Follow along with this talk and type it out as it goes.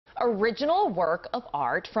original work of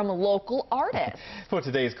art from local artists. For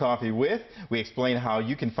today's Coffee With, we explain how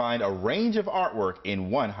you can find a range of artwork in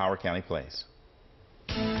one Howard County place.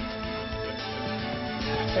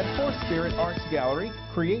 At HorseSpirit Arts Gallery,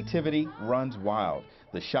 creativity runs wild.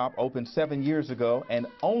 The shop opened 7 years ago and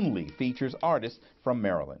only features artists from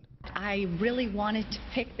Maryland. I really wanted to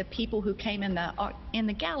pick the people who came in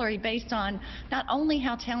the gallery based on not only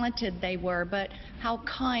how talented they were, but how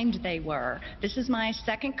kind they were. This is my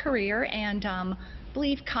second career, and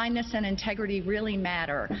believe kindness and integrity really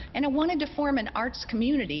matter. And I wanted to form an arts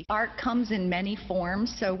community. Art comes in many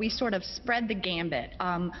forms, so we sort of spread the gambit.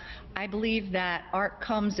 I believe that art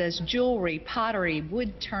comes as jewelry, pottery,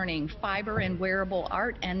 wood turning, fiber and wearable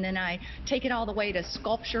art, and then I take it all the way to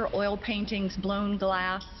sculpture, oil paintings, blown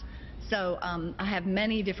glass. So I have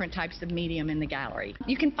many different types of medium in the gallery.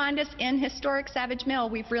 You can find us in historic Savage Mill.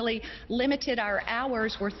 We've really limited our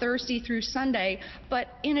hours. We're Thursday through Sunday. But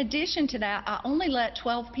in addition to that, I only let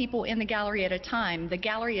 12 people in the gallery at a time. The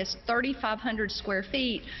gallery is 3,500 square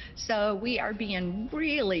feet, so we are being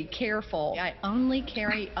really careful. I only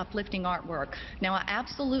carry uplifting artwork. Now, I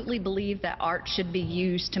absolutely believe that art should be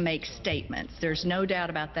used to make statements. There's no doubt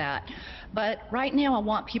about that. But right now, I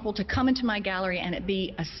want people to come into my gallery and it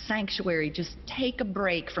be a sanctuary. Just take a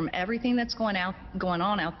break from everything that's going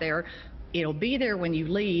on out there. It'll be there when you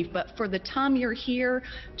leave, but for the time you're here,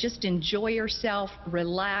 just enjoy yourself,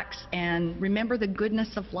 relax, and remember the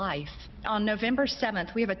goodness of life. On November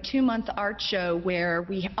 7th, we have a 2-month art show where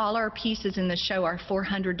all our pieces in the show are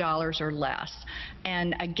 $400 or less.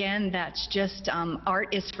 And again, that's just, art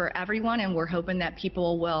is for everyone, and we're hoping that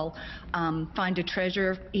people will find a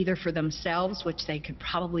treasure either for themselves, which they could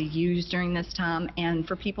probably use during this time, and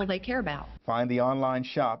for people they care about. Find the online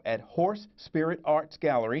shop at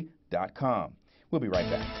HorseSpiritArtsGallery.com. We'll be right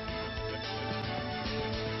back.